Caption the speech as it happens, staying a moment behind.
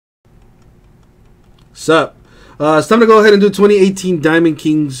Sup? It's time to go ahead and do 2018 Diamond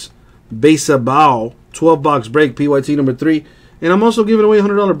Kings Baseball 12-box break, PYT number 3. And I'm also giving away a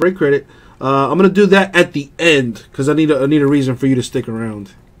 $100 break credit. I'm going to do that at the end because I need a reason for you to stick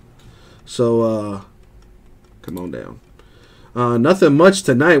around. So, come on down. Nothing much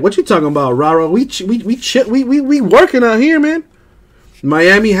tonight. What you talking about, Rara? We working out here, man.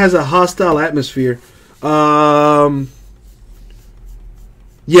 Miami has a hostile atmosphere.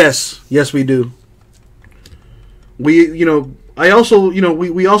 Yes, we do. We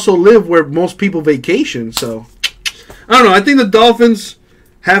also live where most people vacation, so I don't know. I think the Dolphins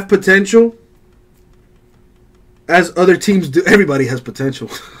have potential, as other teams do. Everybody has potential.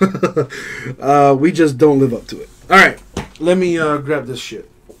 We just don't live up to it. All right, let me grab this shit.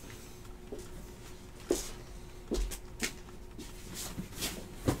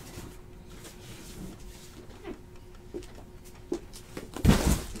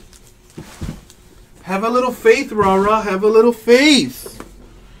 Have a little faith, rah-rah. Have a little faith.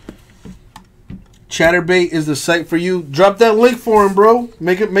 Chatterbait is the site for you. Drop that link for him, bro.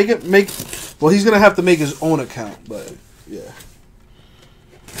 Make. Well, he's gonna have to make his own account, but yeah.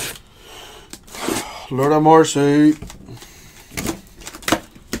 Lord have mercy.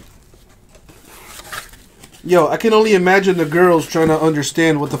 Yo, I can only imagine the girls trying to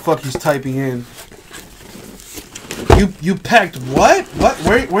understand what the fuck he's typing in. You packed what? What?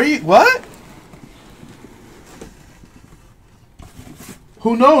 Where you? What?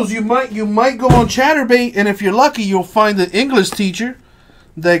 Who knows? You might go on Chatterbait, and if you're lucky, you'll find an English teacher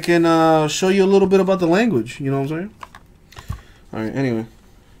that can show you a little bit about the language. You know what I'm saying? All right. Anyway.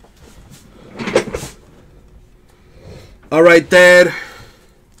 All right, Dad.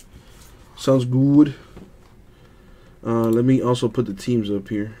 Sounds good. Let me also put the teams up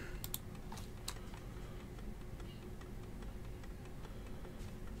here.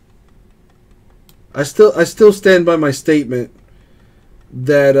 I still stand by my statement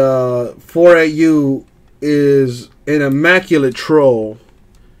that 4AU is an immaculate troll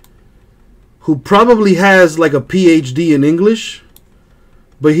who probably has like a PhD in English,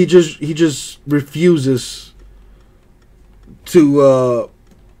 but he just refuses to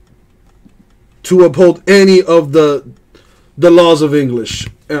uphold any of the laws of English.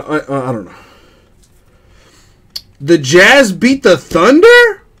 I don't know. The Jazz beat the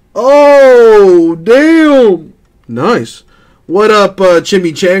Thunder? Oh, damn. Nice. What up,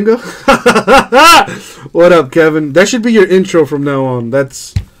 Chimichanga? What up, Kevin? That should be your intro from now on.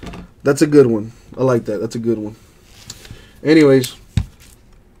 That's a good one. I like that. That's a good one. Anyways.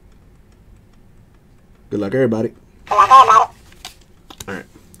 Good luck, everybody. Alright.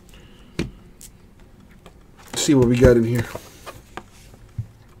 Let's see what we got in here.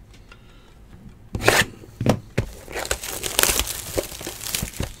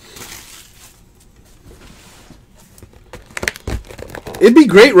 It'd be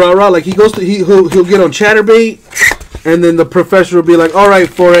great, rah-rah. Like he'll get on Chatterbait, and then the professor will be like, "All right,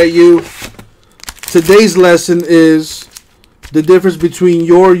 4AU, today's lesson is the difference between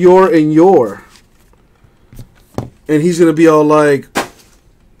your, and your." And he's gonna be all like,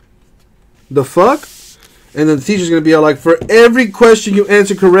 "The fuck?" And then the teacher's gonna be all like, "For every question you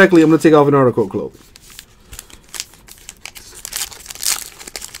answer correctly, I'm gonna take off an article cloak."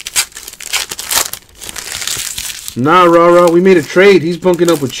 Nah, rah-rah, we made a trade. He's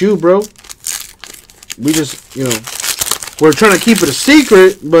bunking up with you, bro. We just, we're trying to keep it a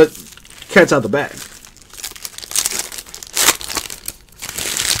secret, but cat's out the bag.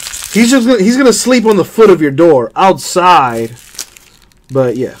 He's gonna sleep on the foot of your door outside,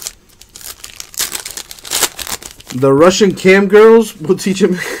 but yeah. The Russian cam girls will teach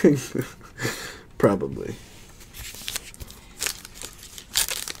him. Probably.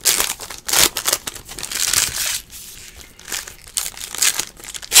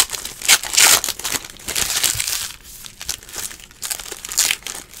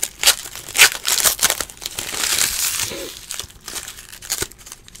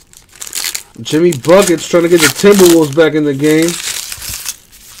 Jimmy Bucket's trying to get the Timberwolves back in the game.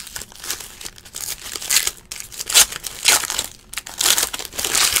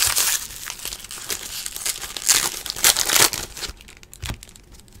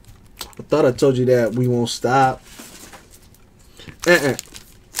 I thought I told you that we won't stop.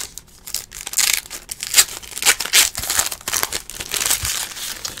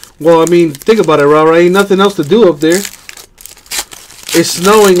 Well, I mean, think about it, Rara. Ain't nothing else to do up there. It's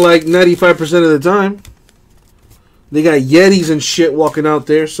snowing like 95% of the time. They got Yetis and shit walking out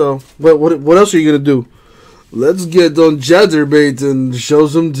there. So what else are you gonna do? Let's get on Chatterbait and show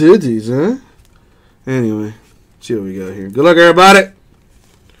some titties, huh? Anyway, see what we got here. Good luck, everybody.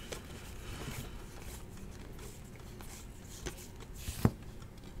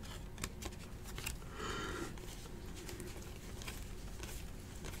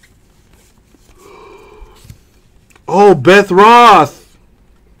 Oh, Beth Roth.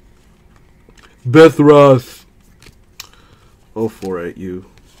 Beth Roth. Oh, 4-8 you.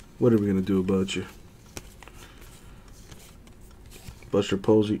 What are we going to do about you? Buster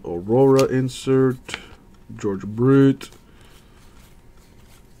Posey, Aurora insert. George Brute.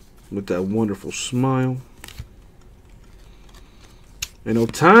 With that wonderful smile. And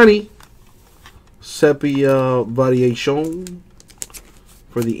Otani. Sepia variation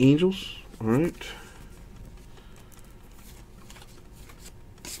for the Angels. All right.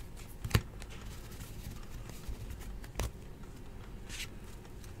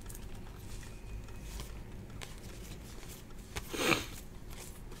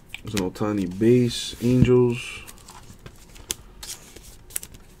 There's an Otani base, Angels.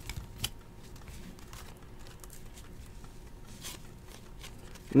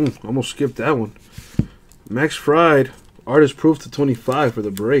 Almost skipped that one. Max Fried, artist proof to 25 for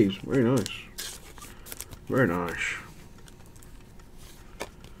the Braves. Very nice. Very nice.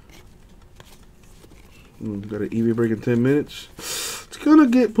 Got an EV break in 10 minutes. It's gonna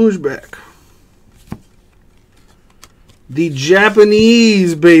get pushed back. The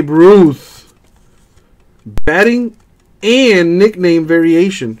Japanese Babe Ruth. Batting and nickname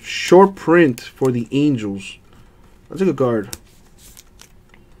variation. Short print for the Angels. That's a good card.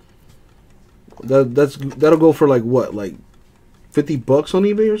 That'll go for like what? Like $50 on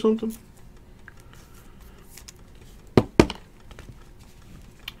eBay or something?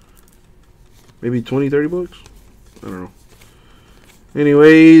 Maybe 20, 30 bucks? I don't know.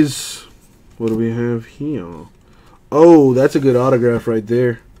 Anyways, what do we have here? Oh, that's a good autograph right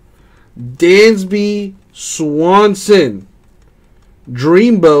there. Dansby Swanson.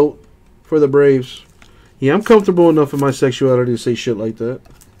 Dreamboat for the Braves. Yeah, I'm comfortable enough in my sexuality to say shit like that.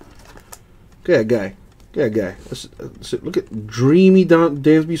 Good guy. Good guy. Look at dreamy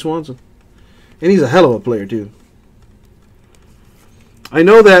Dansby Swanson. And he's a hell of a player, too. I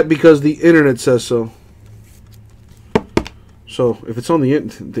know that because the internet says so. So, if it's on the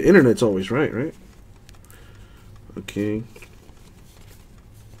internet's always right, right? Okay.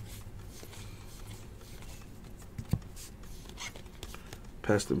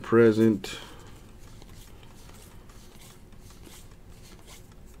 Past and present.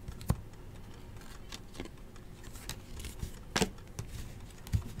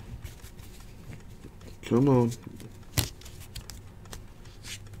 Come on.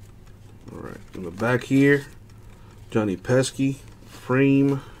 Alright, in the back here, Johnny Pesky,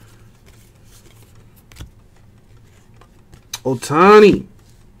 frame. Otani,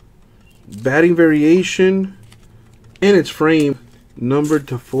 batting variation, and it's frame, numbered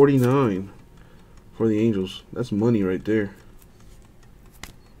to 49 for the Angels. That's money right there.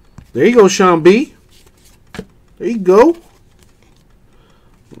 There you go, Sean B. There you go.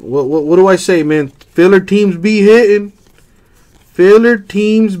 What do I say, man? Filler teams be hitting. Filler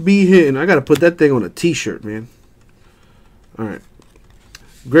teams be hitting. I got to put that thing on a t-shirt, man. All right.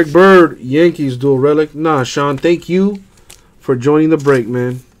 Greg Bird, Yankees dual relic. Nah, Sean, thank you for joining the break,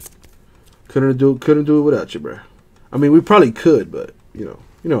 man. Couldn't do it without you, bro. I mean, we probably could, but you know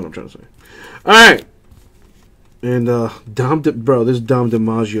what I'm trying to say. All right. And bro, this Dom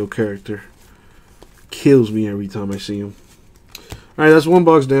DiMaggio character kills me every time I see him. All right, that's one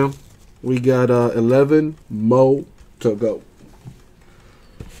box down. We got 11 more to go.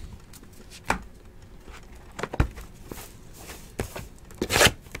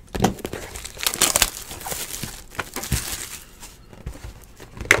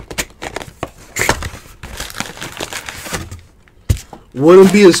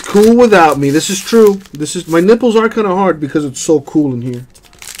 Wouldn't be as cool without me. This is true. My nipples are kind of hard because it's so cool in here.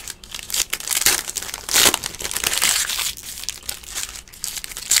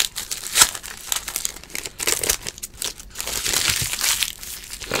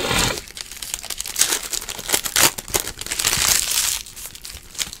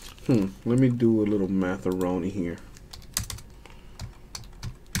 Let me do a little matharoni here.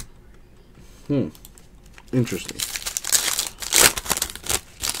 Interesting.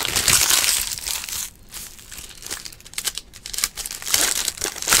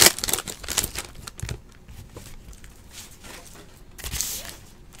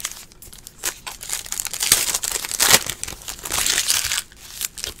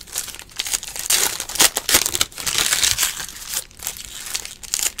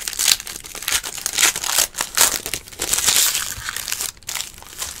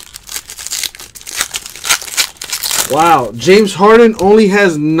 Wow, James Harden only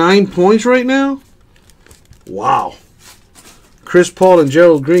has 9 points right now? Wow. Chris Paul and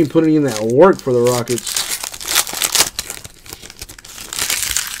Gerald Green putting in that work for the Rockets.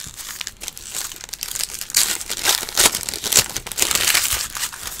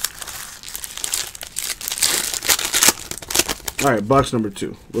 All right, box number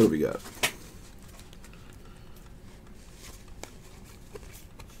 2. What do we got?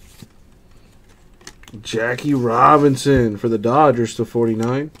 Jackie Robinson for the Dodgers to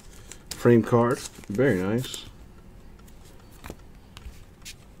 49. Frame card. Very nice.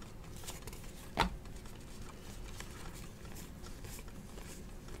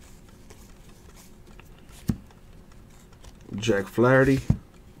 Jack Flaherty.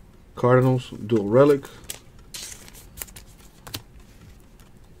 Cardinals. Dual relic.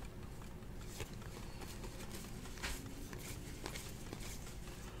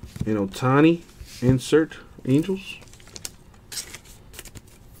 And Ohtani. Insert. Angels.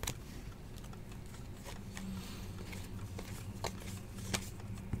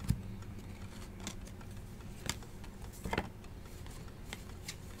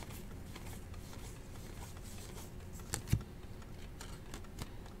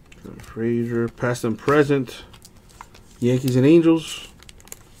 Frazier, past and present. Yankees and Angels.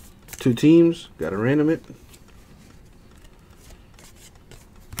 2 teams. Got to random it.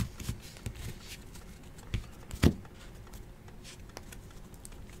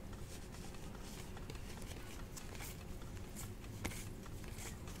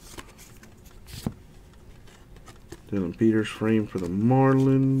 Dylan Peters frame for the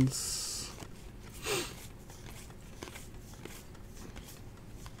Marlins.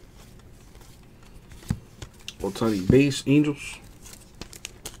 Ohtani base, Angels.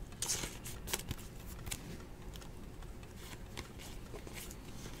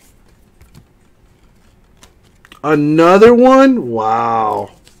 Another one?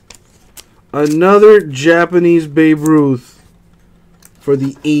 Wow. Another Japanese Babe Ruth for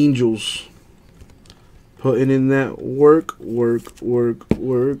the Angels. Putting in that work. I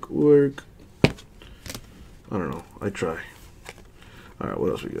don't know. I try. All right, what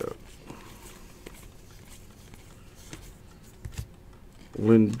else we got?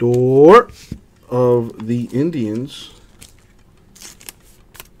 Lindor of the Indians.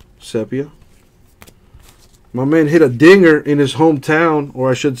 Sepia. My man hit a dinger in his hometown,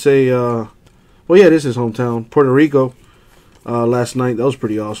 or I should say, well, yeah, this is his hometown, Puerto Rico, last night. That was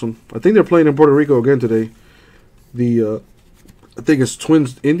pretty awesome. I think they're playing in Puerto Rico again today. I think it's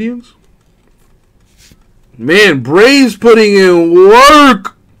Twins Indians. Man, Braves putting in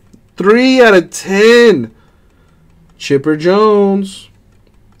work. 3 out of 10. Chipper Jones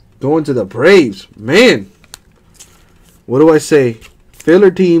going to the Braves. Man, what do I say? Filler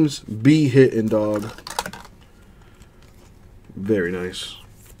teams be hitting, dog. Very nice.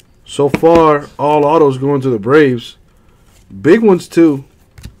 So far, all autos going to the Braves. Big ones, too.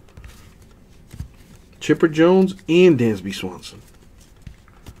 Chipper Jones and Dansby Swanson.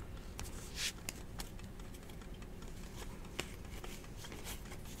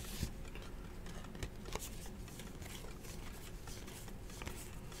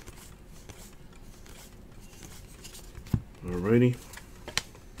 Alrighty.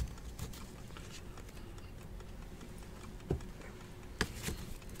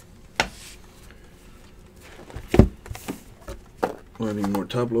 I need more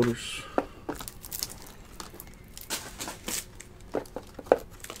top loaders.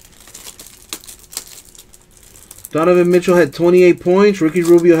 Donovan Mitchell had 28 points. Ricky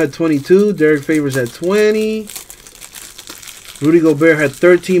Rubio had 22. Derek Favors had 20. Rudy Gobert had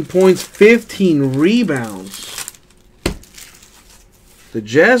 13 points, 15 rebounds. The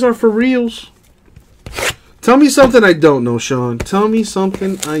Jazz are for reals. Tell me something I don't know, Sean. Tell me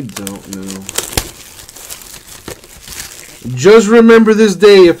something I don't know. Just remember this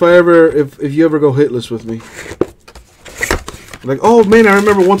day if you ever go hitless with me. Like, oh man, I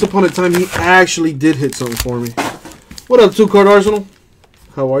remember once upon a time he actually did hit something for me. What up, 2-card Arsenal?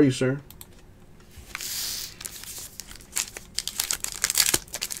 How are you, sir?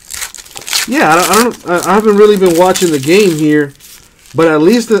 Yeah, I haven't really been watching the game here, but at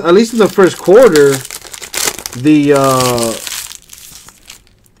least in the first quarter, the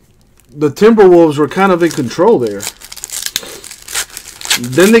Timberwolves were kind of in control there.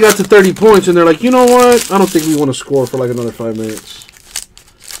 Then they got to 30 points, and they're like, you know what? I don't think we want to score for like another 5 minutes.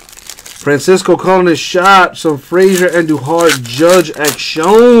 Francisco calling his shot. Some Frazier and Duhart Judge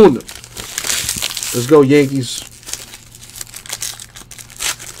action. Let's go, Yankees.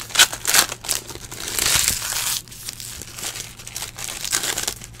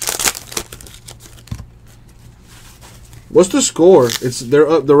 What's the score? They're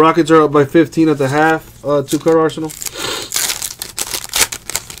up. The Rockets are up by 15 at the half. 2-card Arsenal.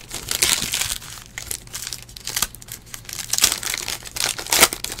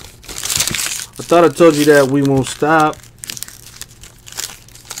 I thought I told you that we won't stop.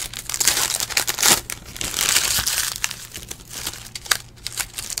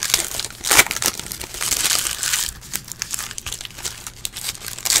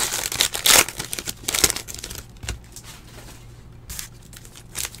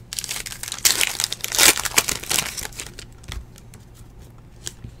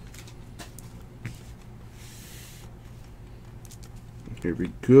 Here we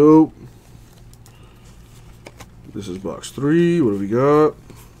go. This is box 3. What do we got?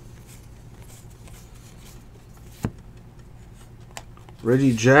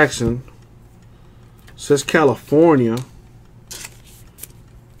 Reggie Jackson. Says California.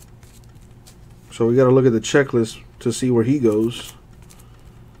 So we got to look at the checklist to see where he goes.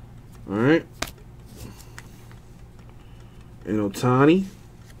 All right. And Ohtani.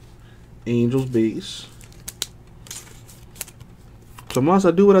 Angels base. Tomas,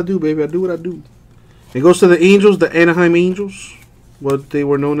 I do what I do, baby. I do what I do. It goes to the Angels, the Anaheim Angels. What they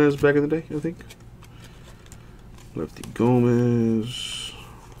were known as back in the day, I think. Lefty Gomez.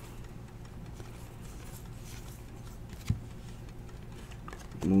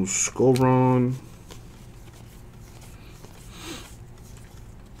 Muscoron.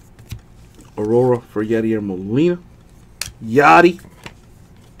 Aurora for Yadier Molina. Yachty.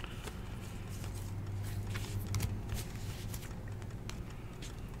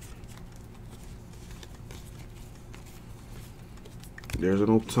 There's an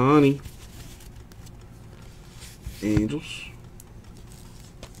Ohtani. Angels.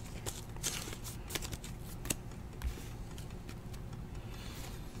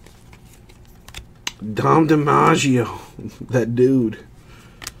 Dom DiMaggio. That dude.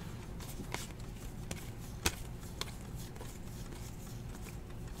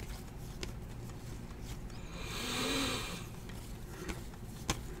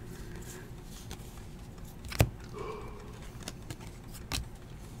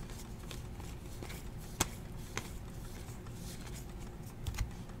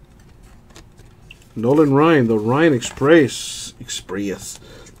 Nolan Ryan, the Ryan Express.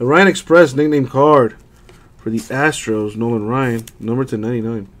 The Ryan Express nickname card for the Astros. Nolan Ryan, number to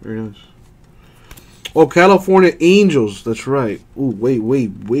 99. Very nice. Oh, California Angels. That's right. Ooh, way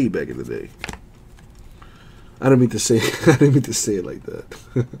back in the day. I didn't mean to say. I didn't mean to say it like that.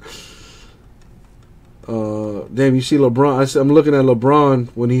 Damn, you see LeBron. I'm looking at LeBron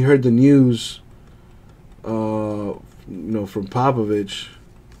when he heard the news. You know, from Popovich.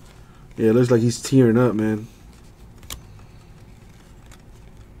 Yeah, it looks like he's tearing up, man.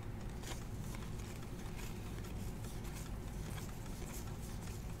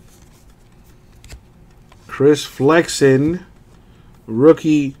 Chris Flexen,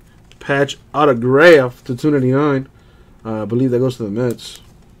 rookie patch autograph to 299. I believe that goes to the Mets.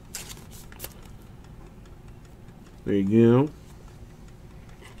 There you go.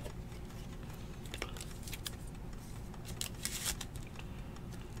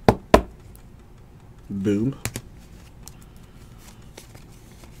 Boom.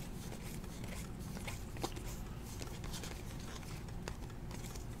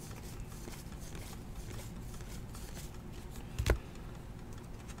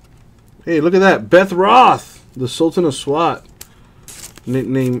 Hey, look at that. Beth Roth, the Sultan of SWAT.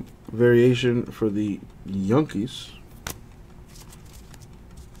 Nickname variation for the Yankees.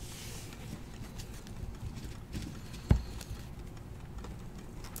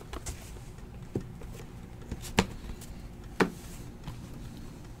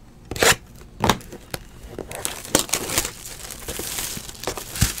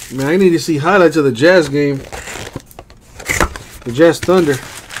 Man, I need to see highlights of the Jazz game. The Jazz Thunder.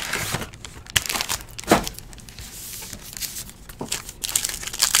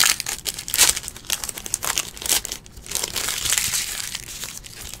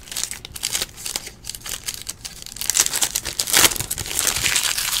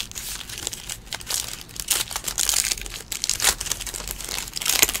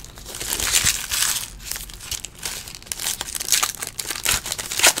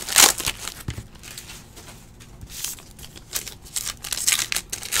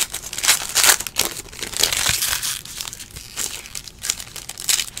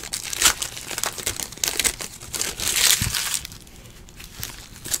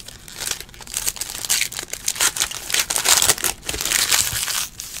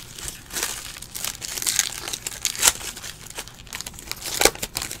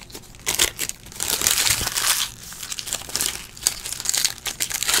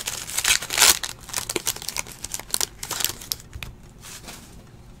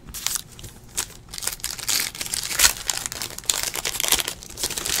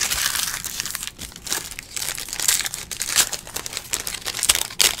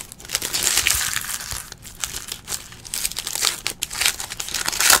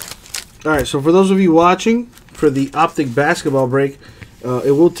 Alright, so for those of you watching, for the Optic basketball break,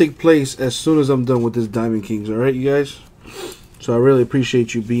 it will take place as soon as I'm done with this Diamond Kings. Alright, you guys? So I really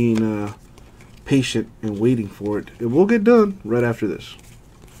appreciate you being patient and waiting for it. It will get done right after this.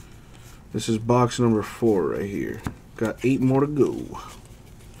 This is box number 4 right here. Got 8 more to go.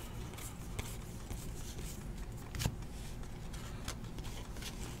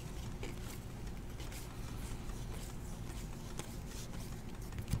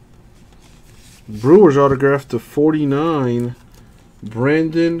 Brewers autograph to 49,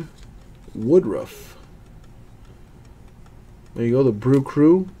 Brandon Woodruff. There you go, the Brew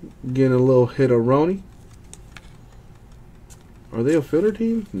Crew getting a little hit of Roney. Are they a filler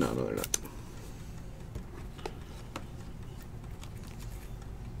team? No, they're not.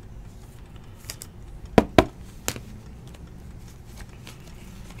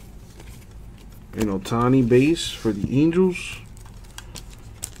 An Ohtani base for the Angels.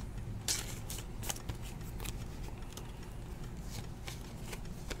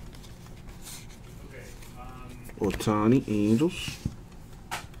 Ohtani, Angels.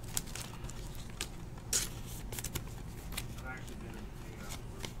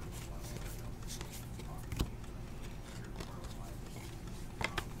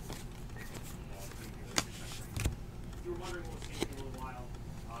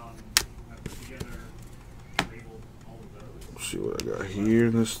 Let's see what I got here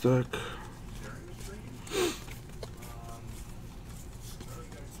in this stack.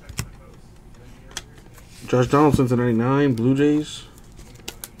 Josh Donaldson to 99, Blue Jays.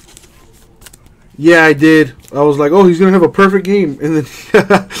 Yeah, I did. I was like, oh, he's going to have a perfect game. And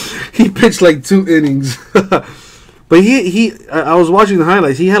then he pitched like 2 innings. But I was watching the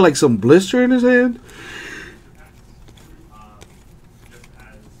highlights. He had like some blister in his hand.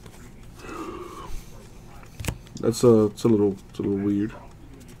 It's a little weird.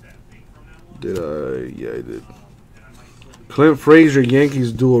 Did I? Yeah, I did. Clint Frazier,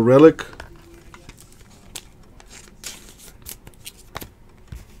 Yankees dual relic.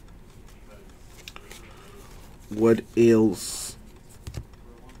 What else?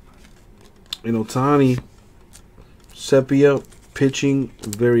 And Ohtani, sepia pitching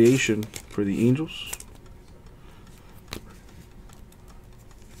variation for the Angels.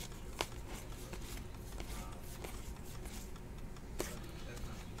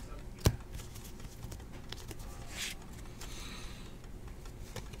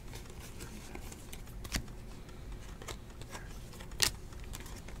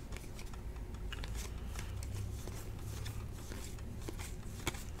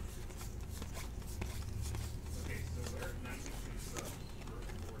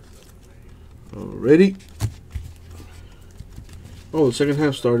 Alrighty. Oh, the second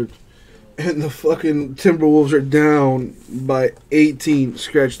half started. And the fucking Timberwolves are down by 18.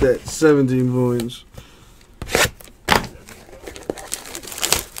 Scratch that. 17 points.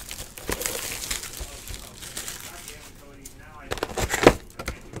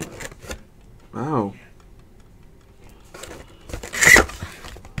 Wow.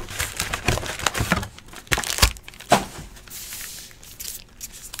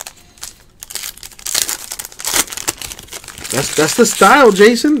 That's the style,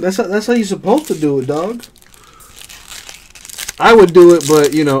 Jason. That's how you're supposed to do it, dog. I would do it,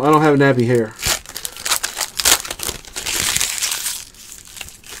 but you know I don't have nappy hair.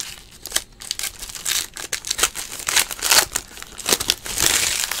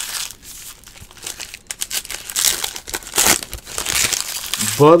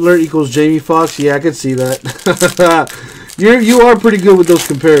 Butler equals Jamie Foxx. Yeah, I can see that. You are pretty good with those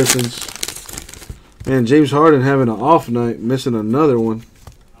comparisons. Man, James Harden having an off night, missing another one.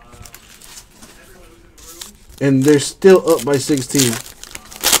 And they're still up by 16.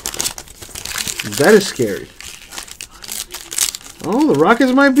 That is scary. Oh, the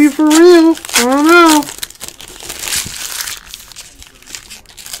Rockets might be for real. I don't know.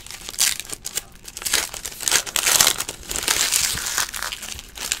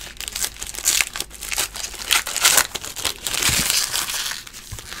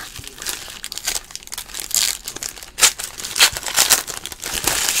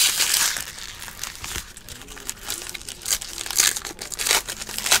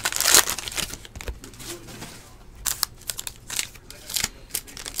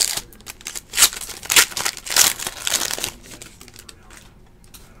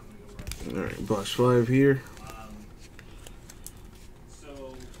 Alright, box 5 here.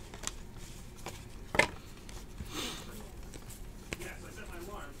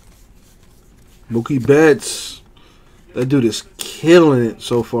 Mookie Betts. That dude is killing it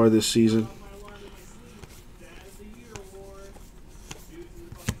so far this season.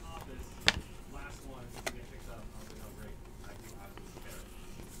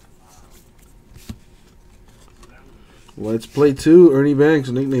 Let's play 2. Ernie Banks,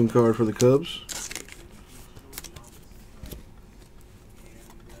 nickname card for the Cubs.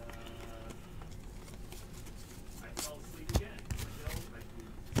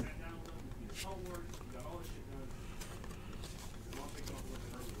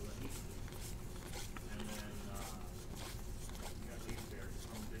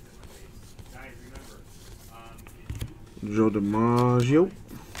 Joe DiMaggio.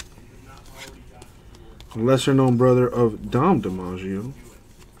 Lesser known brother of Dom DiMaggio.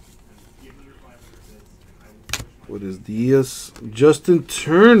 What is Diaz? Justin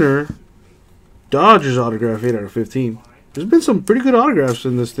Turner. Dodgers autograph, 8 out of 15. There's been some pretty good autographs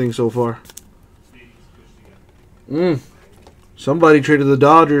in this thing so far. Somebody traded the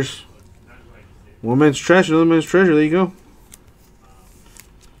Dodgers. One man's trash, another man's treasure. There you go.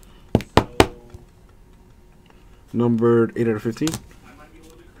 Numbered 8 out of 15.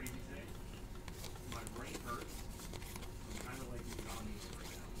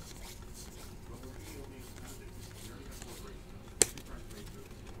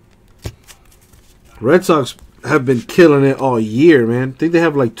 Red Sox have been killing it all year, man. I think they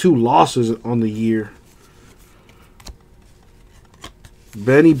have like 2 losses on the year.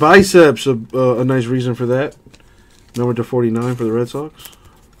 Benny Biceps, a nice reason for that. Number to 49 for the Red Sox.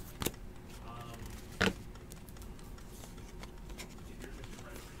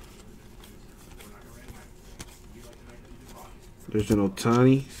 There's an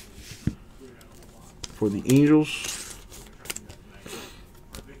Ohtani for the Angels.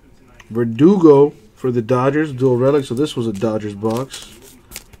 Verdugo for the Dodgers, dual relic. So this was a Dodgers box.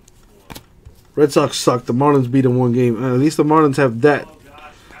 Red Sox suck. The Marlins beat them 1 game. At least the Marlins have that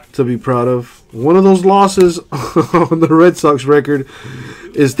to be proud of. One of those losses on the Red Sox record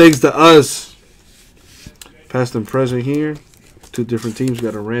is thanks to us. Past and present here. 2 different teams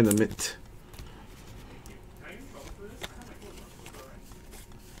got to random it.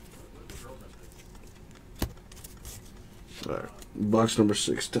 All right, box number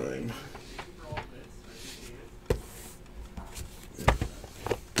 6 time.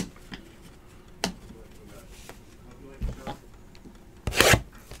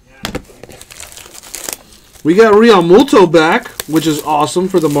 We got Realmuto back, which is awesome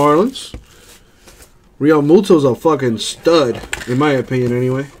for the Marlins. Realmuto's a fucking stud, in my opinion,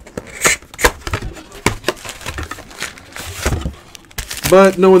 anyway.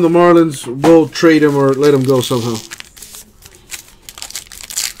 But knowing the Marlins will trade him or let him go somehow.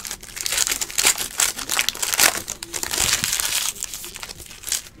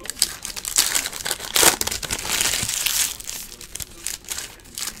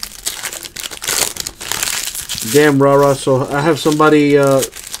 Damn, rah-rah. So I have somebody,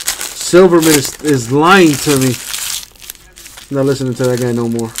 Silverman is lying to me. I'm not listening to that guy no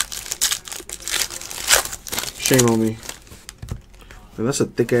more. Shame on me. And that's a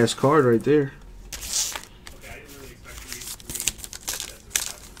thick-ass card right there.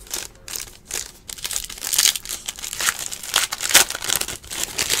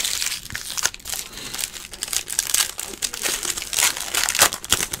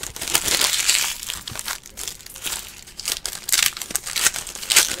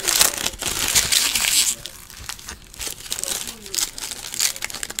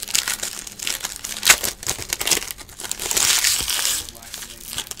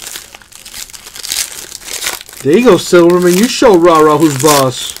 There you go, Silverman. You show Rara who's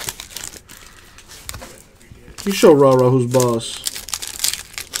boss. You show Rara who's boss.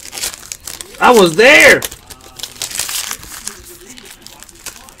 I was there!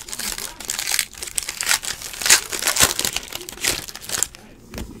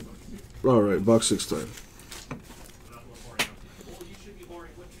 Alright, box 6 time.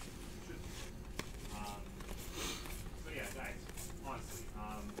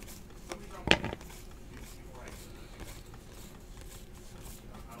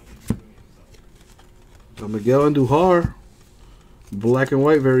 Miguel Andujar, black and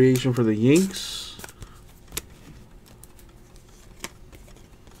white variation for the Yanks.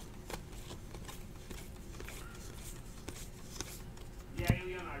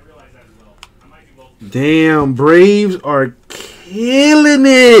 Damn, Braves are killing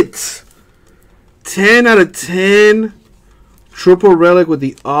it. 10 out of 10. Triple relic with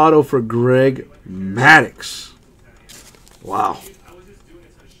the auto for Greg Maddux. Wow.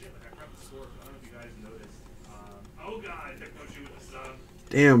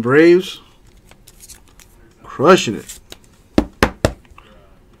 Damn, Braves. Crushing it.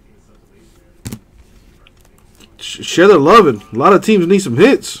 Share their loving. A lot of teams need some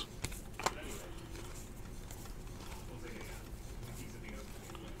hits.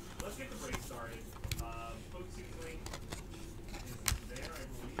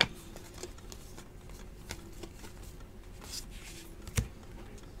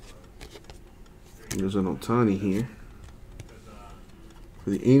 There's an Ohtani here. For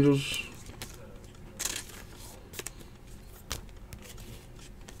the Angels.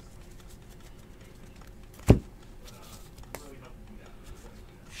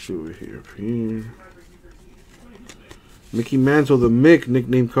 See over here, up here. Mickey Mantle, the Mick,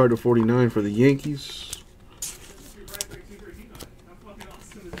 nickname card to 49 for the Yankees.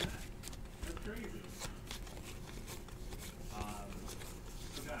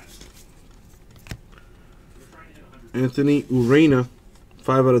 Anthony Urena,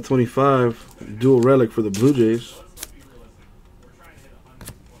 5 out of 25, dual relic for the Blue Jays.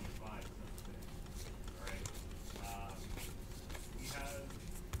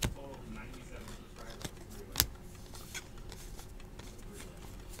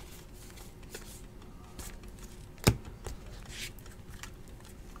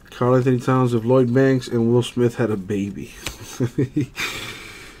 Karl Anthony Towns, if Lloyd Banks and Will Smith had a baby.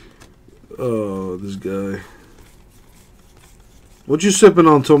 Oh, this guy. What you sipping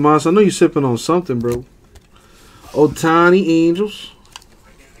on, Tomas? I know you sipping on something, bro. Otani Angels.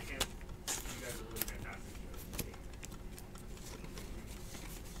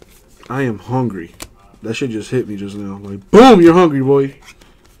 I am hungry. That shit just hit me just now. Like, boom, you're hungry, boy.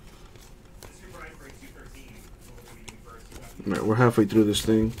 Alright, we're halfway through this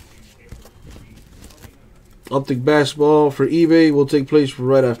thing. Optic basketball for eBay will take place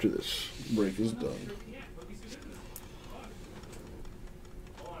right after this break is done.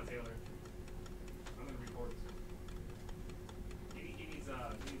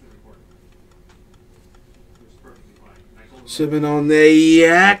 Sipping on the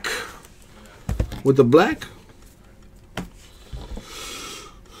yak with the black.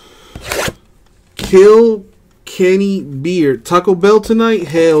 Kill Kenny Beer. Taco Bell tonight?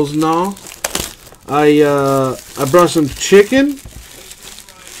 Hells no. I brought some chicken.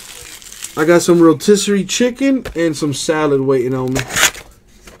 I got some rotisserie chicken and some salad waiting on me.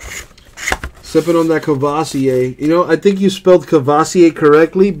 Sipping on that Cavassier. You know, I think you spelled Cavassier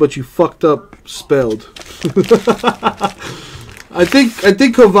correctly, but you fucked up spelled. I think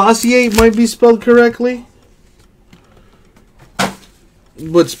Cavassier might be spelled correctly,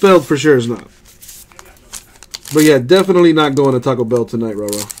 but spelled for sure is not. But yeah, definitely not going to Taco Bell tonight,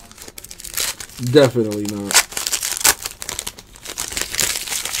 Roro. Definitely not.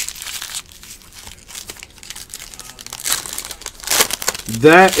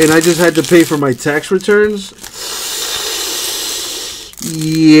 That, and I just had to pay for my tax returns.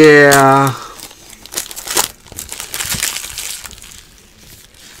 Yeah.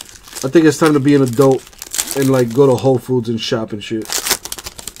 I think it's time to be an adult and like go to Whole Foods and shop and shit.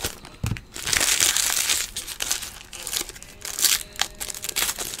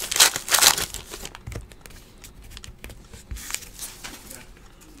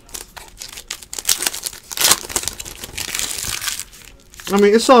 I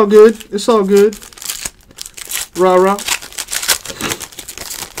mean, it's all good. It's all good. Rah rah.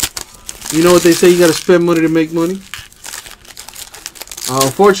 You know what they say, you gotta spend money to make money?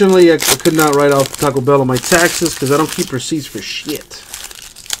 Unfortunately, I could not write off Taco Bell on my taxes because I don't keep receipts for shit.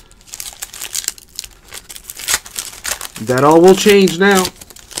 That all will change now.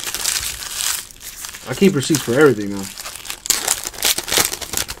 I keep receipts for everything now.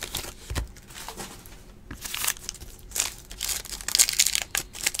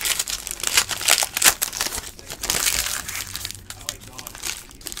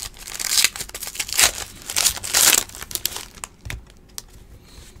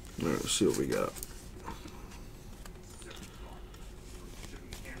 Alright, let's see what we got.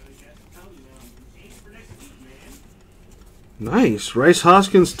 Nice. Rice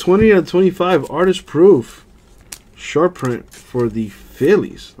Hoskins, 20 out of 25. Artist proof. Sharp print for the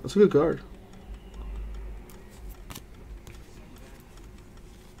Phillies. That's a good card.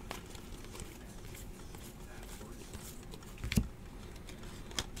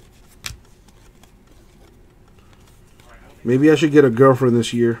 Maybe I should get a girlfriend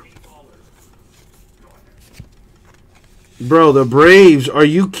this year. Bro, the Braves. Are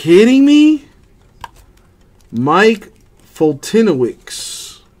you kidding me? Mike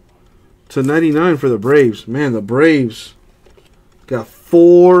Foltynewicz to 99 for the Braves. Man, the Braves got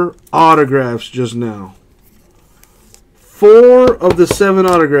 4 autographs just now. 4 of the 7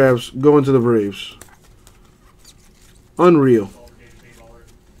 autographs going to the Braves. Unreal.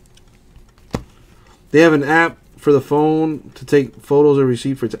 They have an app for the phone to take photos or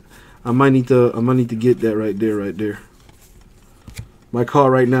receipt for. I might need to get that right there. My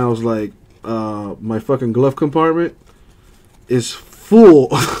car right now is like my fucking glove compartment is full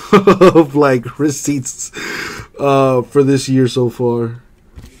of like receipts for this year so far.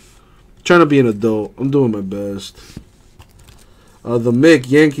 Trying to be an adult. I'm doing my best. The Mick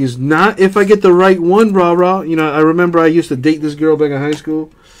Yankees. Not if I get the right one, rah. You know, I remember I used to date this girl back in high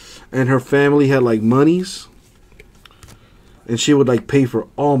school, and her family had like monies, and she would like pay for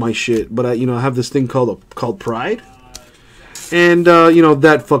all my shit. But I have this thing called Pride. And, you know,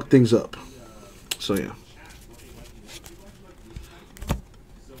 that fucked things up. So, yeah.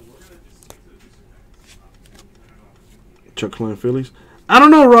 Chuck Klein Phillies. I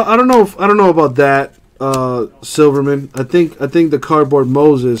don't know about that, Silverman. I think the cardboard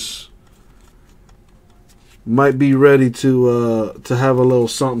Moses might be ready to have a little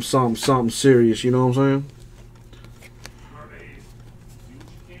something serious. You know what I'm saying?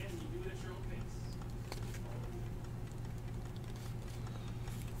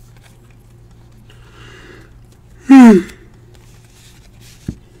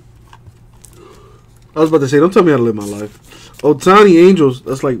 I was about to say, don't tell me how to live my life. Otani Angels,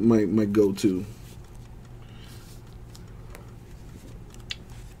 that's like my go-to.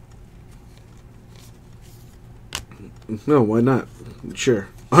 No, why not? Sure.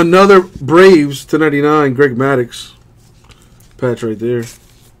 Another Braves /99, Greg Maddux. Patch right there.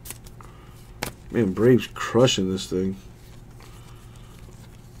 Man, Braves crushing this thing.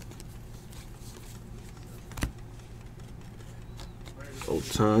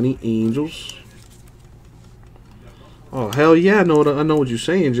 Otani Angels. Oh, hell yeah, I know what you're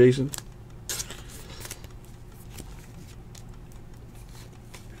saying, Jason.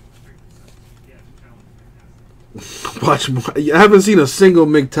 Watch more. I haven't seen a single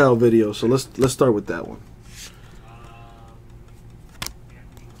MGTOW video, so let's start with that one.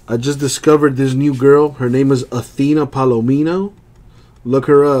 I just discovered this new girl. Her name is Athena Palomino. Look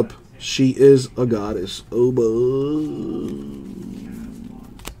her up. She is a goddess. Oh, boy.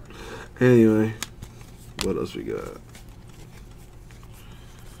 Anyway, what else we got?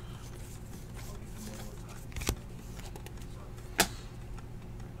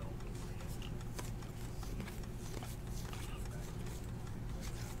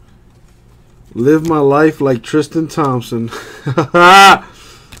 Live my life like Tristan Thompson.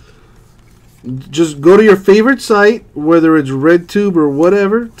 Just go to your favorite site, whether it's RedTube or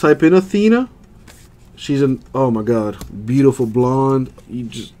whatever. Type in Athena. She's an, oh my god, beautiful blonde. You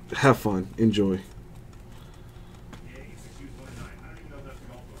just have fun, enjoy.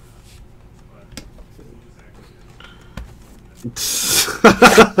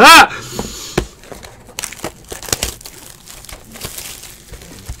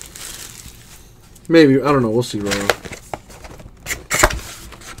 Maybe, I don't know. We'll see, Ryan.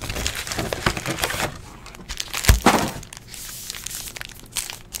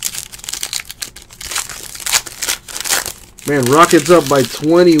 Man, Rockets up by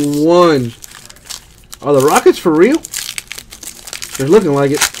 21. Are the Rockets for real? They're looking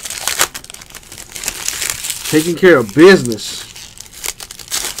like it. Taking care of business.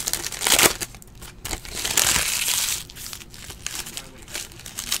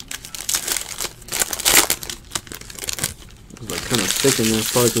 Kind of thick in there,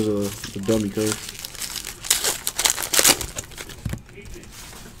 probably because of the dummy curve.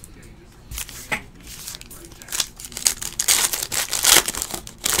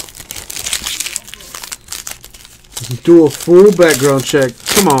 Do a full background check.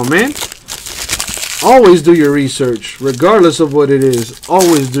 Come on, man. Always do your research, regardless of what it is.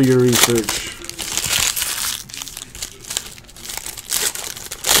 Always do your research.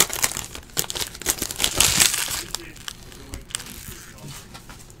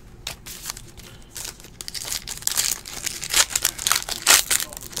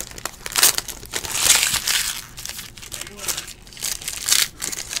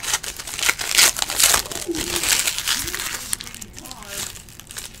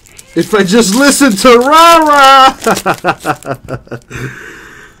 If I just listen to Rara.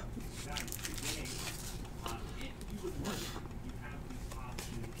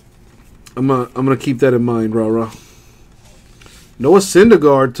 I'm gonna keep that in mind, Rara. Noah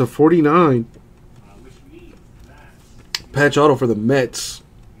Syndergaard /49. Patch auto for the Mets.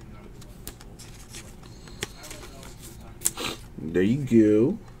 There you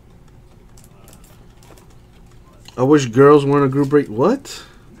go. I wish girls weren't a group break. What?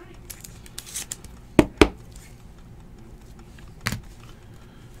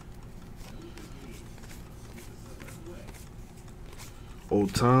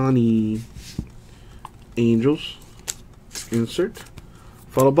 Otani Angels insert,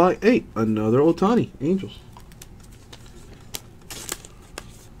 followed by another Otani Angels.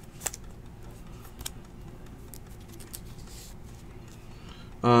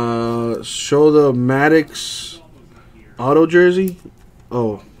 Show the Maddox auto jersey.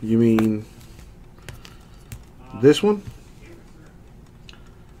 Oh, you mean this one?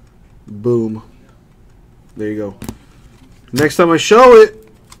 Boom. There you go. Next time I show it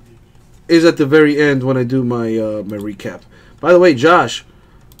is at the very end when I do my my recap. By the way, Josh,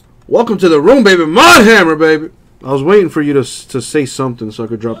 welcome to the room, baby. Mod Hammer, baby. I was waiting for you to say something so I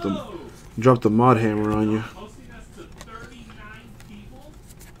could drop the mod hammer on you.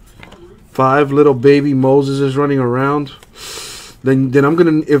 5 little baby Moses is running around. Then I'm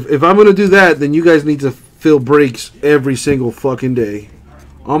gonna if I'm gonna do that, then you guys need to fill breaks every single fucking day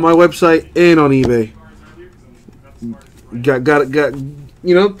on my website and on eBay. Got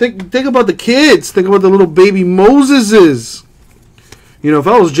you know, think about the kids. Think about the little baby Moseses. You know, if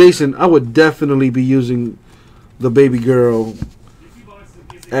I was Jason, I would definitely be using the baby girl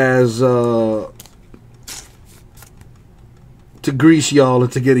as to grease y'all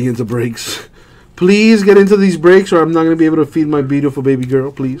into getting into breaks. Please get into these breaks, or I'm not going to be able to feed my beautiful baby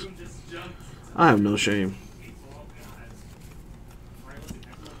girl. Please, I have no shame.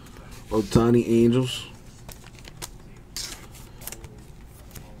 Oh, tiny angels.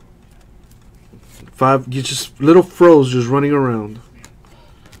 5, you just little froze just running around.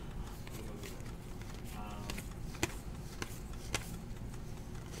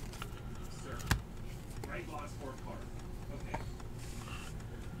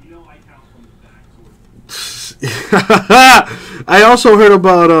 I also heard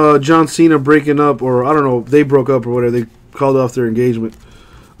about John Cena breaking up, or I don't know, they broke up or whatever. They called off their engagement.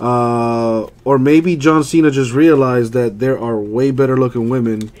 Or maybe John Cena just realized that there are way better looking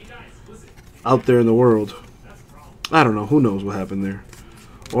women out there in the world. I don't know. Who knows what happened there?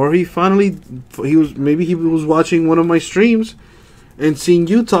 Or he was watching one of my streams and seen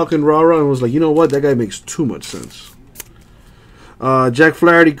you talking rah-rah and was like, you know what? That guy makes too much sense. Jack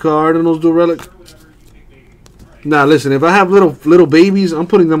Flaherty Cardinals do relic. Nah, listen. If I have little babies, I'm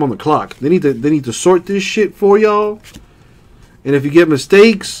putting them on the clock. They need to sort this shit for y'all. And if you get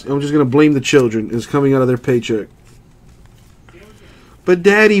mistakes, I'm just gonna blame the children. It's coming out of their paycheck. But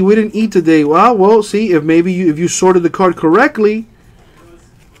Daddy, we didn't eat today. Well, see, if you sorted the card correctly,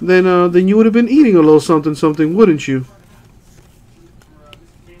 then you would have been eating a little something, wouldn't you?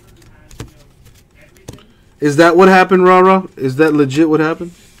 Is that what happened, Rara? Is that legit what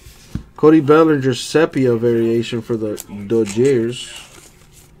happened? Cody Bellinger's sepia variation for the Dodgers.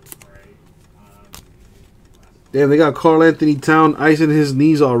 Damn, they got Karl Anthony Towns icing his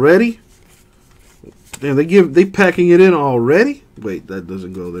knees already. Damn, they packing it in already. Wait, that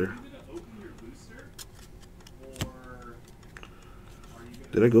doesn't go there.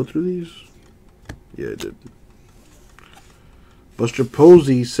 Did I go through these? Yeah, I did. Buster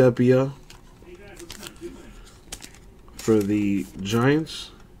Posey sepia for the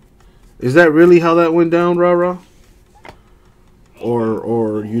Giants. Is that really how that went down, Rah-Rah?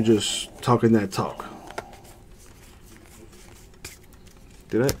 Or you just talking that talk?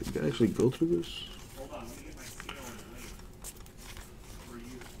 Did I actually go through this?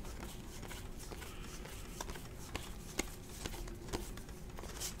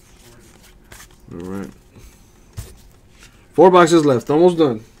 Alright. 4 boxes left. Almost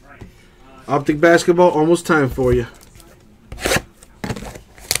done. Optic basketball. Almost time for you.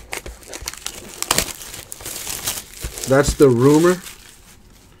 That's the rumor.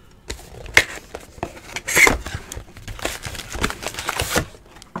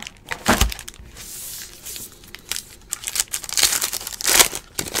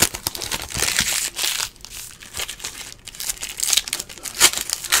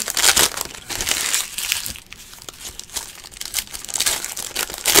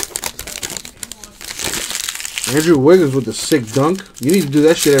 Andrew Wiggins with the sick dunk. You need to do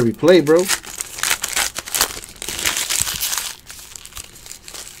that shit every play, bro.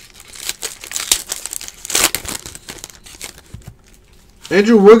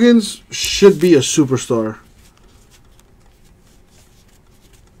 Andrew Wiggins should be a superstar.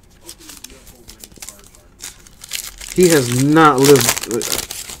 He has not lived.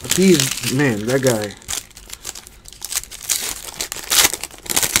 Man, that guy.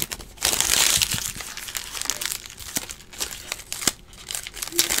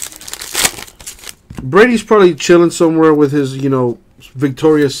 Brady's probably chilling somewhere with his,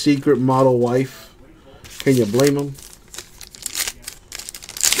 Victoria's Secret model wife. Can you blame him?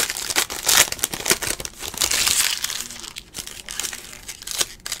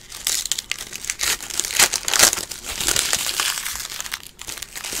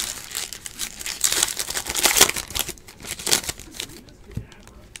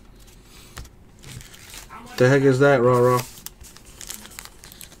 The heck is that, Rah-Rah?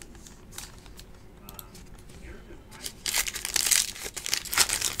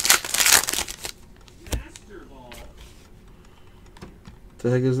 The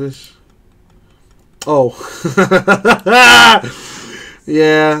heck is this? Oh.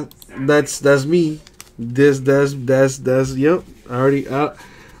 Yeah, that's me. That's yep. I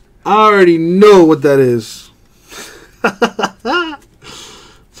already know what that is.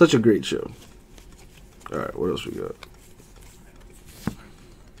 Such a great show. All right, what else we got?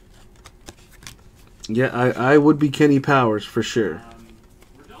 Yeah, I would be Kenny Powers for sure.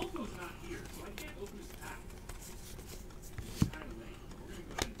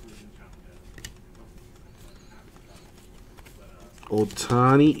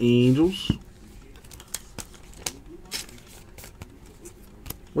 Otani Angels.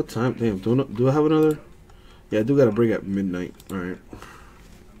 What time? Damn, do I have another? Yeah, I do got a break at midnight. All right.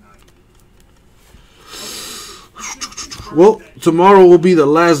 Well, tomorrow will be the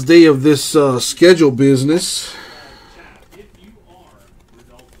last day of this schedule business.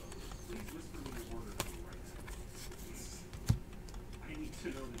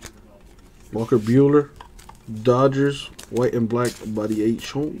 Walker Buehler, Dodgers, white and black body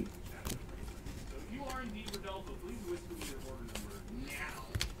H home.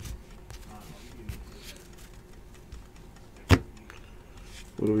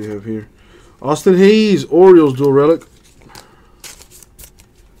 What do we have here? Austin Hayes, Orioles dual relic.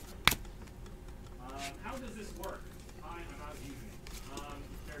 How does this work? I'm not using it.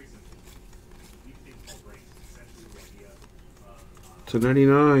 Very simple. You think it's great. Essentially, the idea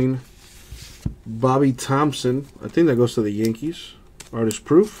 /99, Bobby Thompson. I think that goes to the Yankees. Artist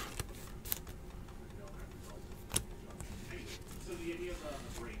proof. So the idea of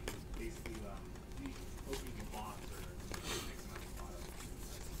a break is basically the opening a box or X amount of product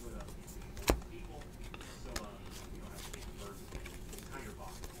split up between people. So you don't have to take the birds and the entire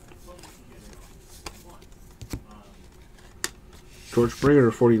box. So you can get it on one. George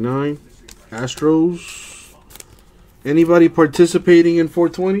Springer, 49. Astros. Anybody participating in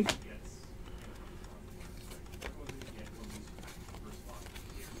 420?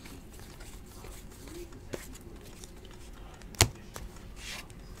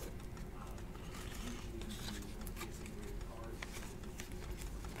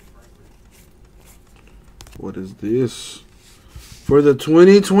 What is this? For the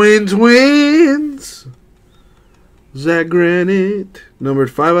 20 Twins. Zach Granite. Numbered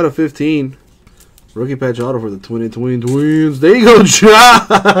 5/15. Rookie patch auto for the 20 Twins. There you go,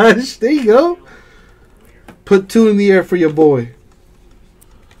 Josh. There you go. Put 2 in the air for your boy.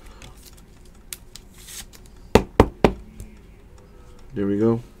 There we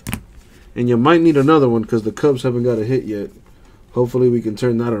go. And you might need another one because the Cubs haven't got a hit yet. Hopefully we can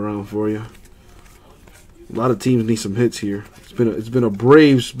turn that around for you. A lot of teams need some hits here. It's been a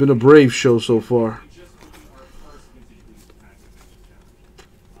Braves show so far.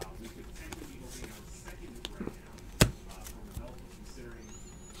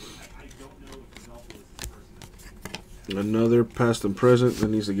 Another past and present that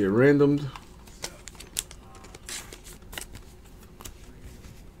needs to get randomed.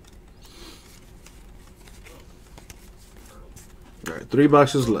 All right, 3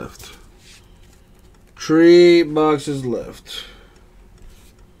 boxes left. 3 boxes left.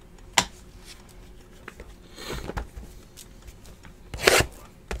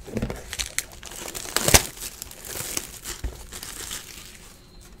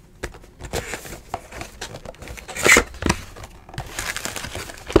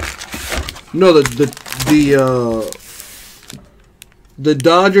 No, the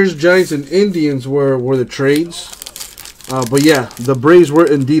Dodgers, Giants, and Indians were the trades. But yeah, the Braves were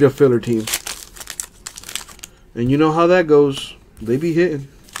indeed a filler team. And you know how that goes. They be hitting.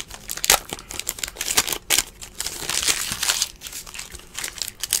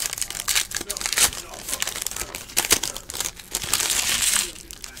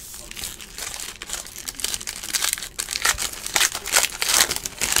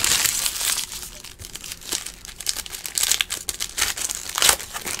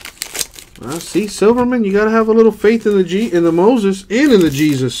 See, Silverman, you gotta have a little faith in the Moses and in the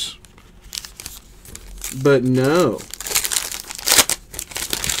Jesus. But no.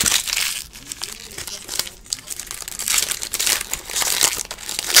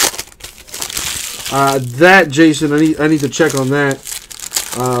 That, Jason, I need to check on that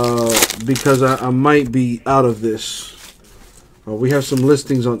because I might be out of this. We have some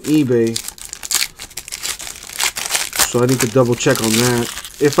listings on eBay, so I need to double check on that.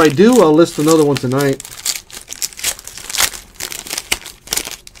 If I do, I'll list another one tonight.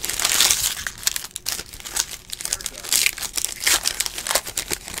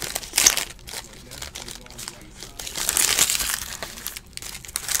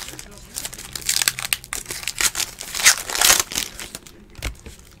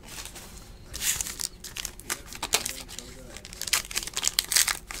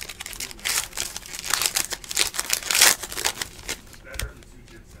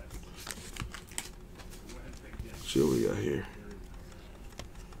 see what we got here.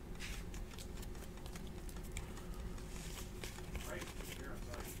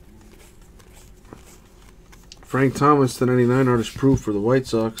 Frank Thomas, the 99 artist proof for the White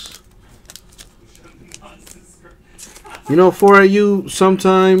Sox. You know, for you,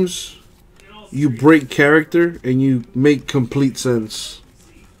 sometimes you break character and you make complete sense.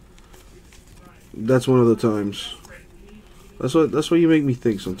 That's one of the times. That's what you make me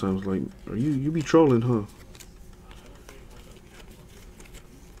think sometimes. Like, are you be trolling, huh?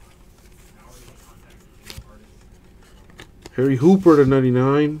 Harry Hooper to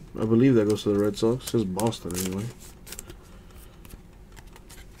 99. I believe that goes to the Red Sox. It says Boston anyway.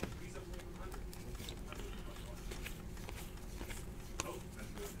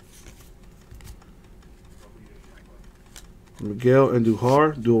 Miguel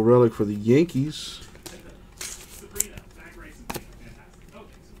Andujar, dual relic for the Yankees.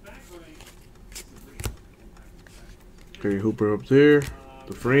 Harry Hooper up there.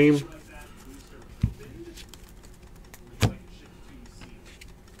 The frame.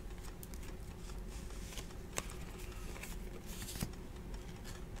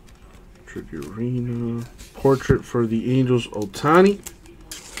 Tricky Arena. Portrait for the Angels, Ohtani.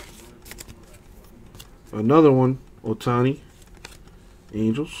 Another one, Ohtani.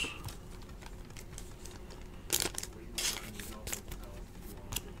 Angels.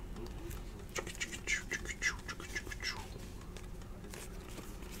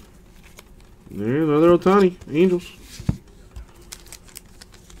 There's another Ohtani. Angels.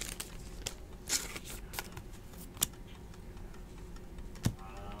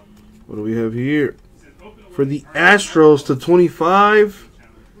 What do we have here? For the Astros to 25,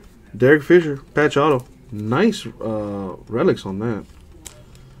 Derek Fisher, patch auto. Nice relics on that.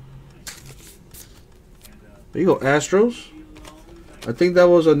 There you go, Astros. I think that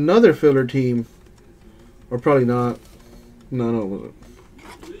was another filler team. Or probably not. No, it wasn't.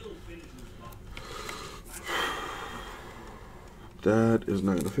 That is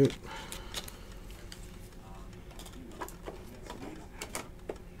not going to fit.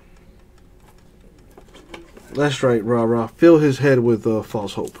 That's right, rah-rah. Fill his head with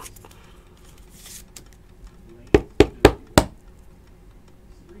false hope.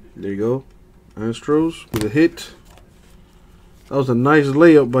 There you go. Astros with a hit. That was a nice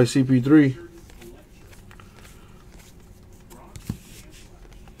layup by CP3.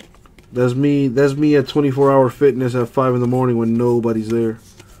 That's me at 24-hour fitness at 5 in the morning when nobody's there.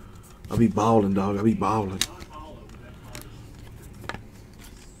 I'll be balling, dog. I'll be balling.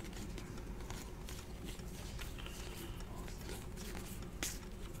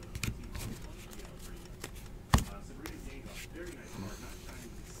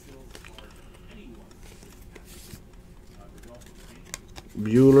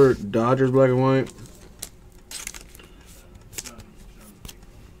 Bueller, Dodgers, black and white.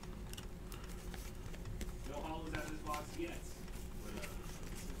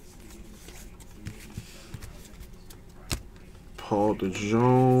 Paul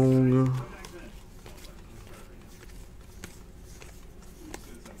DeJong.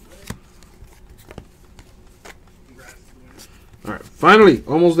 All right, finally,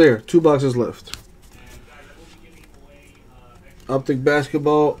 almost there. 2 boxes left. Optic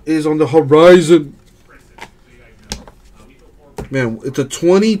basketball is on the horizon. Man, it's a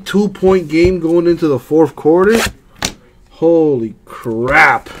 22-point game going into the 4th quarter. Holy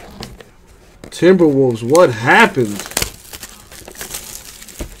crap. Timberwolves, what happened?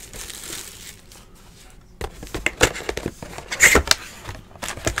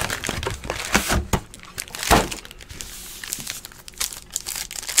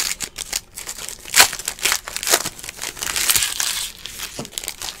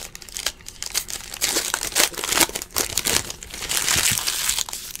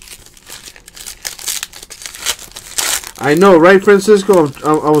 I know, right, Francisco?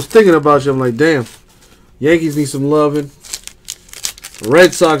 I was thinking about you. I'm like, damn. Yankees need some loving.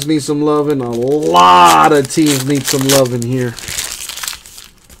 Red Sox need some loving. A lot of teams need some loving here.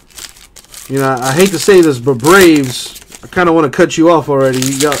 You know, I hate to say this, but Braves, I kind of want to cut you off already.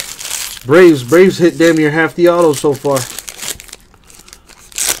 You got Braves. Braves hit damn near half the autos so far.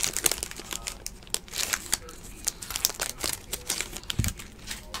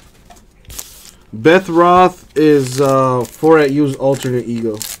 Beth Roth is 4 at U's alternate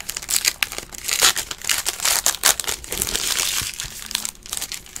ego.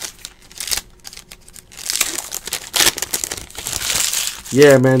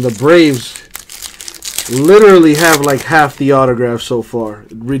 Yeah, man, the Braves literally have like half the autographs so far.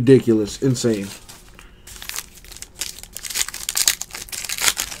 Ridiculous. Insane.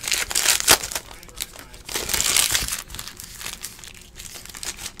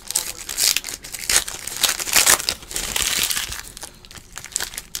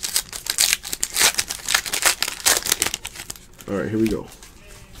 All right, here we go.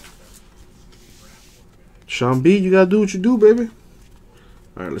 Sean B, you gotta do what you do, baby.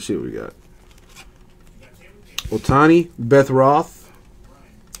 All right, let's see what we got. Otani, Beth Roth.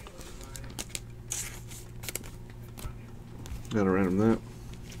 Gotta random that.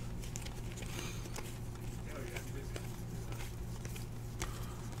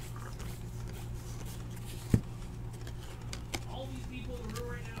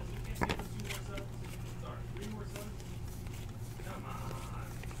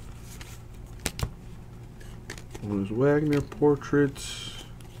 One is Wagner portraits.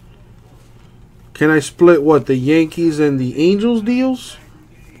 Can I split what, the Yankees and the Angels deals?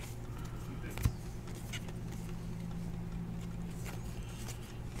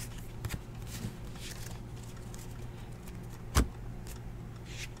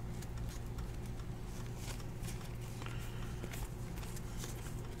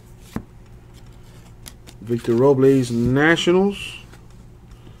 Victor Robles, Nationals.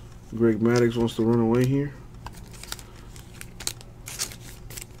 Greg Maddux wants to run away here.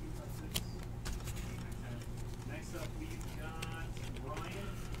 Next up, we've got Ryan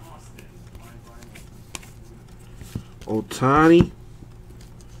Austin. Otani.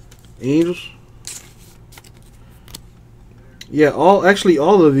 Angels. Yeah,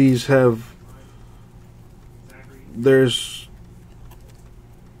 all of these have, there's,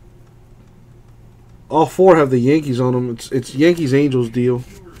 all four have the Yankees on them. It's Yankees Angels deal.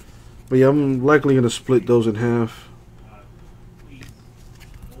 But yeah, I'm likely going to split those in half.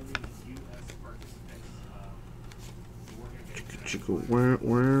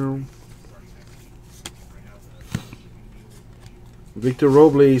 Victor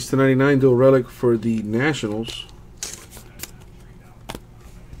Robles to 99 dual relic for the Nationals.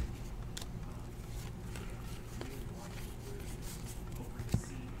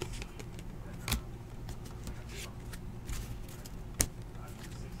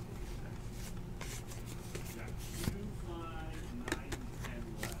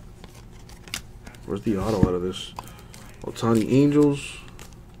 Where's the auto out of this? Otani Angels.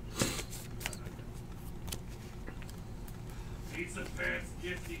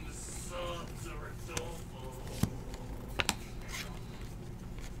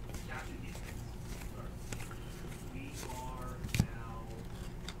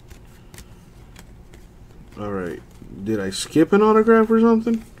 Alright. Did I skip an autograph or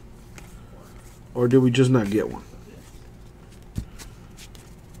something? Or did we just not get one?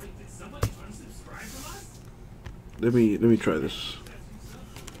 Let me try this.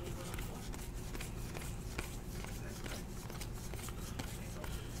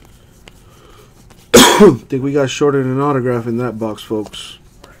 Think we got shorted an autograph in that box, folks.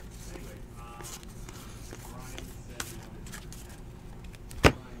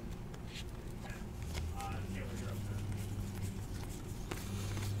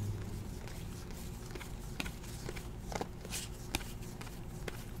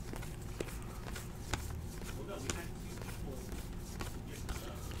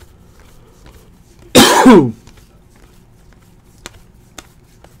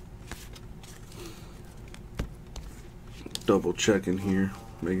 Double checking here,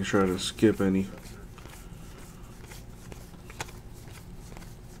 making sure I didn't skip any.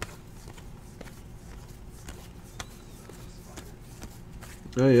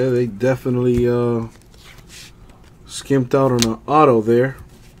 Oh yeah, they definitely skimped out on an auto there.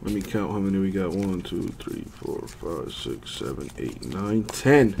 Let me count how many we got. 1, 2, 3, 4, 5, 6, 7, 8, 9,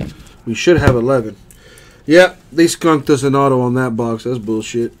 10. We should have 11. Yeah, they skunked us an auto on that box. That's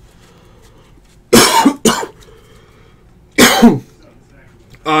bullshit.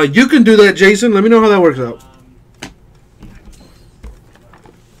 You can do that, Jason. Let me know how that works out.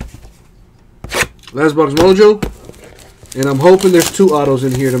 Last box mojo. And I'm hoping there's 2 autos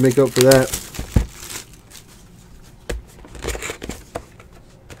in here to make up for that.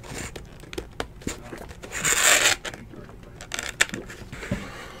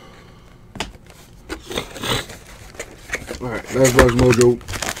 Alright, last box mojo.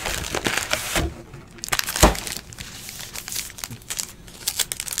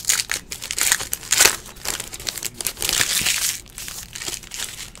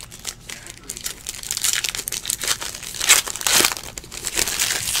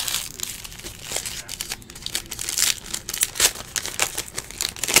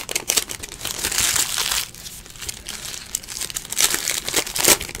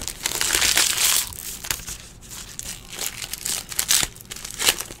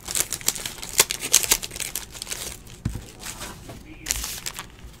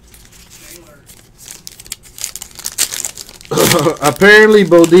 Apparently,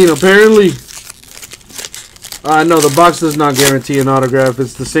 Bodine, apparently. No, the box does not guarantee an autograph.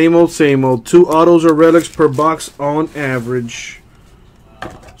 It's the same old, same old. 2 autos or relics per box on average.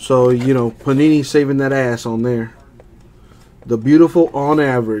 So, you know, Panini saving that ass on there. The beautiful on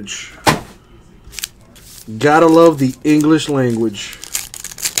average. Gotta love the English language.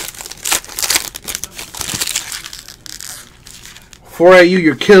 For at you,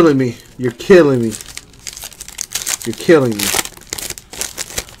 you're killing me. You're killing me. You're killing me.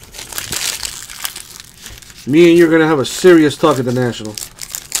 Me and you're going to have a serious talk at the National.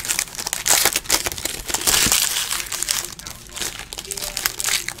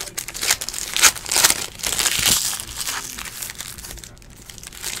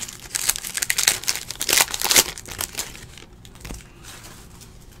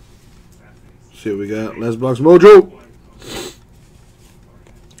 See what we got. Last box mojo.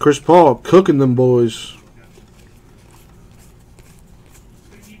 Chris Paul cooking them boys.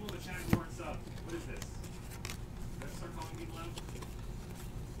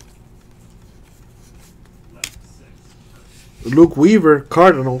 Luke Weaver,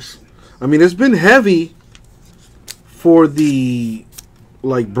 Cardinals. I mean, it's been heavy for the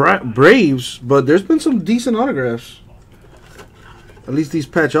Braves, but there's been some decent autographs. At least these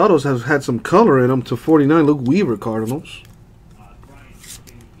patch autos have had some color in them. To 49, Luke Weaver, Cardinals.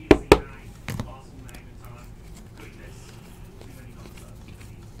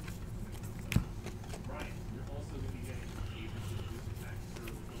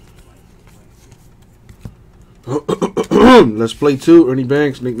 Let's play 2. Ernie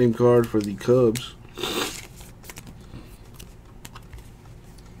Banks, nickname card for the Cubs.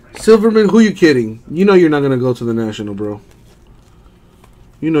 Silverman, who you kidding? You know you're not going to go to the National, bro.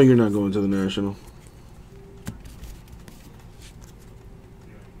 You know you're not going to the National.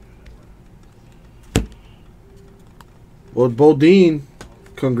 Well, Bodine,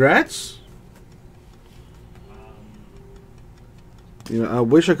 congrats. You know, I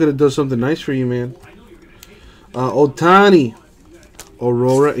wish I could have done something nice for you, man. Otani,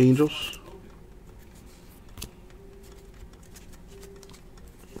 Aurora Angels.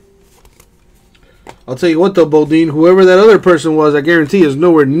 I'll tell you what, though, Bodine, whoever that other person was, I guarantee is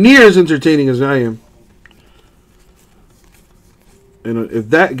nowhere near as entertaining as I am. And if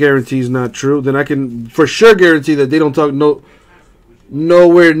that guarantee is not true, then I can for sure guarantee that they don't talk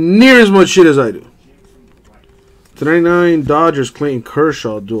nowhere near as much shit as I do. To 99, Dodgers, Clayton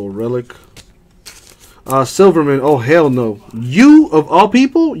Kershaw, dual relic. Silverman, oh hell no. You, of all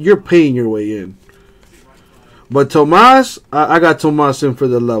people, you're paying your way in. But Tomas, I got Tomas in for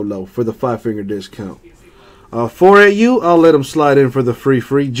the low, for the 5-finger discount. 4 at you, I'll let him slide in for the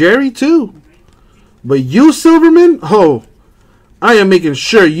free. Jerry, too. But you, Silverman, oh, I am making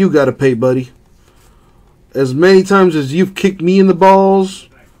sure you got to pay, buddy. As many times as you've kicked me in the balls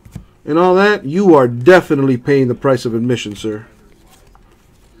and all that, you are definitely paying the price of admission, sir.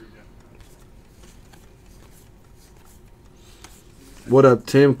 What up,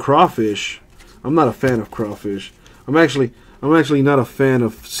 Tim? Crawfish. I'm not a fan of crawfish. I'm actually not a fan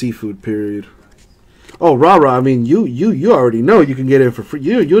of seafood, period. Oh, rah-rah, I mean, you already know you can get in for free.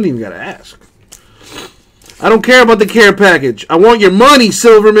 You don't even got to ask. I don't care about the care package. I want your money,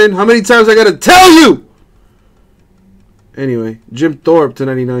 Silverman. How many times I got to tell you? Anyway, Jim Thorpe to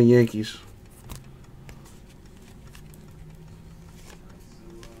 99 Yankees.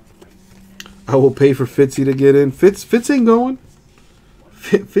 I will pay for Fitzy to get in. Fitz ain't going.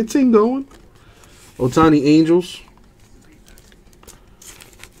 Fitz ain't going. Otani Angels.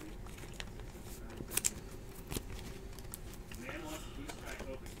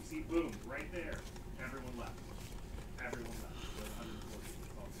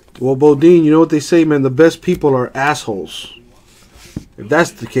 Well, Bodine, you know what they say, man? The best people are assholes. If that's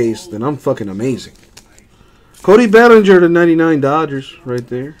the case, then I'm fucking amazing. Cody Bellinger to 99 Dodgers right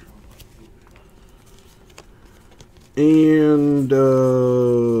there. And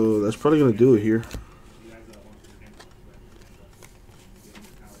that's probably going to do it here.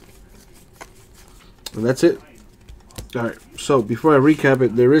 And that's it. Alright, so before I recap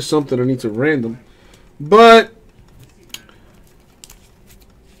it, there is something I need to random. But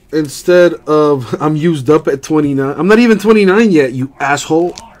instead of, I'm used up at 29. I'm not even 29 yet, you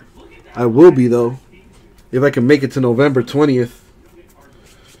asshole. I will be, though, if I can make it to November 20th.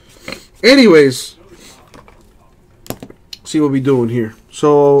 Anyways, see what we're doing here.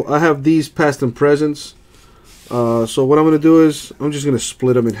 So I have these past and presents. So what I'm going to do is I'm just going to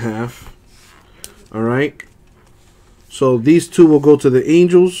split them in half. Alright. So these two will go to the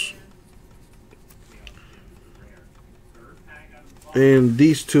Angels. And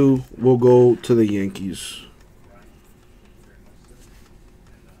these two will go to the Yankees.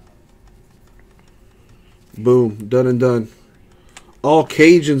 Boom. Done and done. All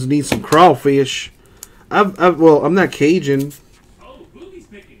Cajuns need some crawfish. Well, I'm not Cajun. Oh, Boobie's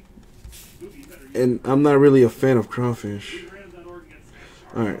picking. Boobie better And I'm not really a fan of crawfish.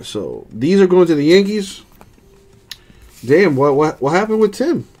 Alright, so these are going to the Yankees. Damn, what happened with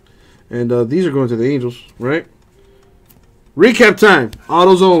Tim? And these are going to the Angels, right? Recap time.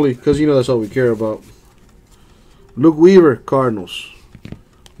 Autos only, because you know that's all we care about. Luke Weaver, Cardinals.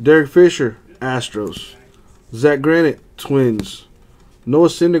 Derek Fisher, Astros. Zach Granite, Twins. Noah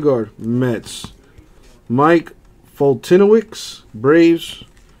Syndergaard, Mets. Mike Foltynewicz, Braves.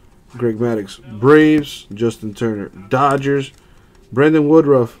 Greg Maddux, Braves. Justin Turner, Dodgers. Brendan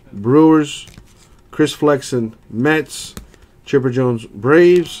Woodruff, Brewers. Chris Flexen, Mets. Chipper Jones,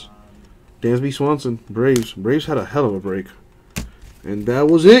 Braves. Dansby Swanson, Braves. Braves had a hell of a break. And that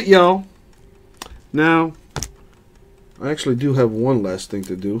was it, y'all. Now, I actually do have one last thing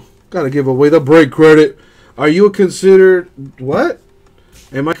to do. Gotta give away the break credit. Are you considered... What?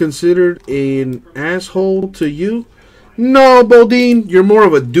 Am I considered an asshole to you? No, Bodine. You're more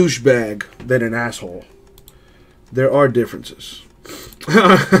of a douchebag than an asshole. There are differences.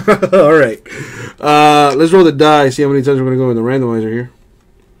 All right. Let's roll the die. See how many times we're going to go in the randomizer here.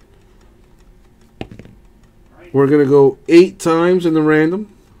 We're going to go 8 times in the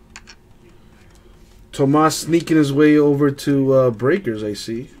random. Tomas sneaking his way over to breakers, I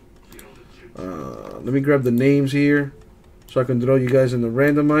see. Let me grab the names here so I can throw you guys in the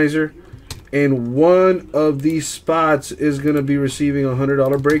randomizer. And one of these spots is going to be receiving a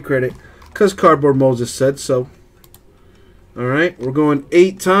 $100 break credit because Cardboard Moses said so. Alright, we're going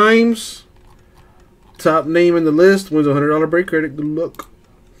 8 times. Top name in the list wins a $100 break credit. Good luck.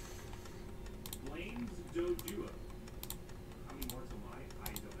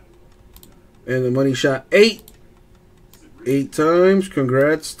 And the money shot 8. 8 times.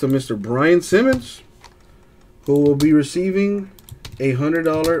 Congrats to Mr. Brian Simmons, who will be receiving a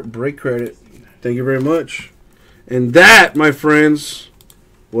 $100 break credit. Thank you very much. And that, my friends,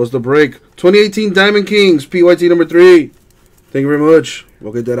 was the break. 2018 Diamond Kings, PYT number 3. Thank you very much.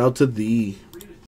 We'll get that out to thee.